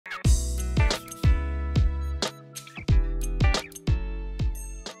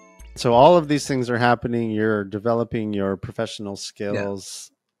So all of these things are happening. You're developing your professional Yeah,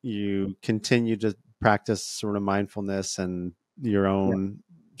 skills. You continue to practice sort of mindfulness and your yeah, own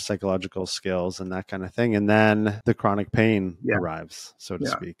psychological skills and that kind of thing. And then the chronic pain yeah, arrives, so to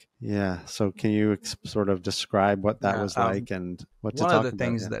yeah, speak. Yeah. So can you sort of describe what that yeah. was like and what to One of talk the about?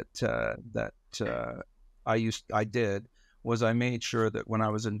 things Yeah. that I did was I made sure that when I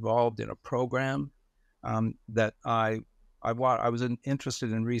was involved in a program, that I was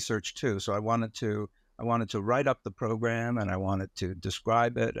interested in research too. So I wanted to write up the program, and I wanted to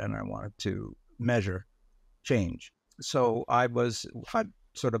describe it, and I wanted to measure change. So I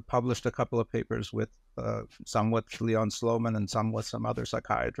sort of published a couple of papers with some with Leon Sloman and some with some other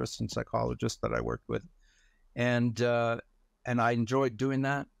psychiatrists and psychologists that I worked with, and I enjoyed doing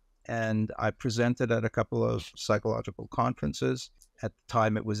that. And I presented at a couple of psychological conferences. At the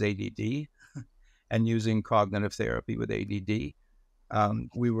time, it was ADD and using cognitive therapy with ADD.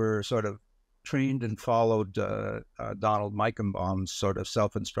 We were sort of trained and followed Donald Meichenbaum's sort of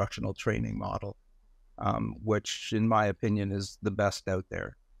self-instructional training model, which, in my opinion, is the best out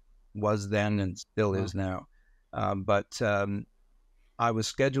there. Was then and still Wow. is now. But I was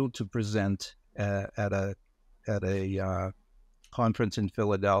scheduled to present at a conference in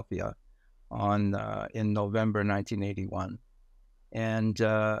Philadelphia on in November 1981, and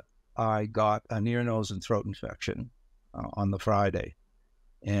I got an ear, nose, and throat infection on the Friday,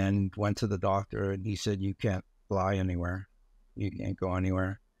 and went to the doctor, and he said, "You can't fly anywhere, you can't go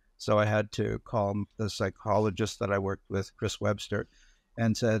anywhere." So I had to call the psychologist that I worked with, Chris Webster,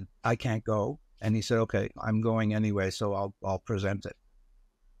 and said, "I can't go." And he said, "Okay, I'm going anyway, so I'll present it."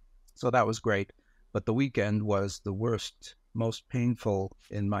 So that was great. But the weekend was the worst, most painful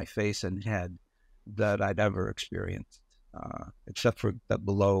in my face and head that I'd ever experienced, except for that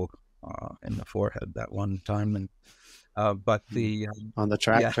below in the forehead that one time. And but the On the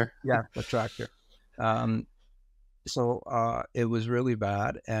yeah, tractor. yeah, the tractor. Um, so it was really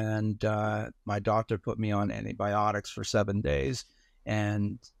bad, and my doctor put me on antibiotics for 7 days,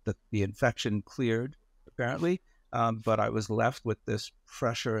 and the infection cleared apparently, but I was left with this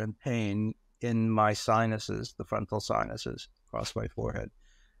pressure and pain in my sinuses, the frontal sinuses across my forehead.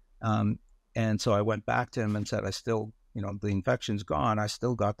 Um, and so I went back to him and said, I still, the infection's gone. I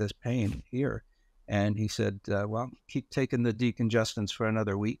still got this pain here. And he said, well, keep taking the decongestants for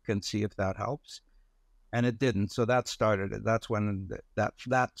another week and see if that helps. And it didn't. So that started it. That's when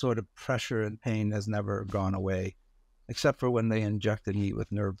that sort of pressure and pain has never gone away, except for when they injected me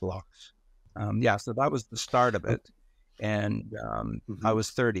with nerve blocks. So that was the start of it. And I Mm-hmm.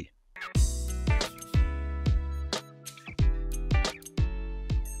 was 30.